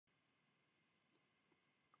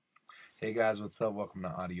Hey guys, what's up? Welcome to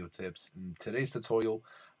Audio Tips. In today's tutorial,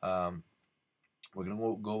 um, we're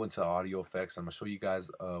gonna go into audio effects. I'm gonna show you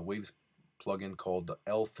guys a Waves plugin called the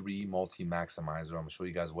L3 Multimaximizer. I'm gonna show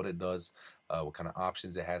you guys what it does, what kind of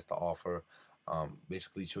options it has to offer.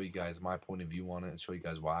 Basically, show you guys my point of view on it and show you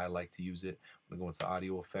guys why I like to use it. I'm gonna go into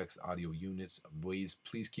audio effects, audio units, Waves.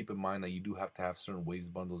 Please keep in mind that you do have to have certain Waves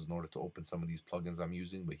bundles in order to open some of these plugins I'm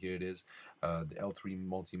using. But here it is, the L3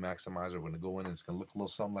 Multimaximizer. We're gonna go in and it's gonna look a little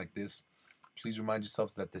something like this. Please remind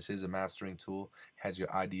yourselves that this is a mastering tool. It has your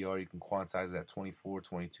IDR. You can quantize it at 24,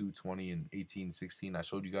 22, 20, and 18, 16. I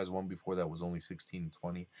showed you guys one before that was only 16 and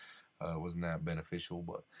 20. Wasn't that beneficial,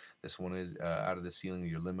 but this one is out of the ceiling,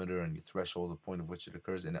 your limiter and your threshold, the point of which it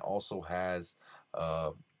occurs. And it also has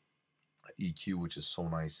EQ, which is so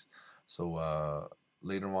nice. So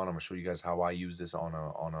later on, I'm gonna show you guys how I use this on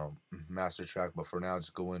a master track. But for now,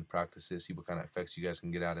 just go in, practice it, see what kind of effects you guys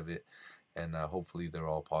can get out of it, and hopefully they're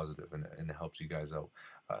all positive and it helps you guys out.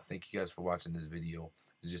 Thank you guys for watching this video.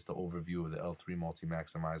 This is just the overview of the L3 Multi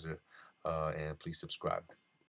Maximizer, and please subscribe.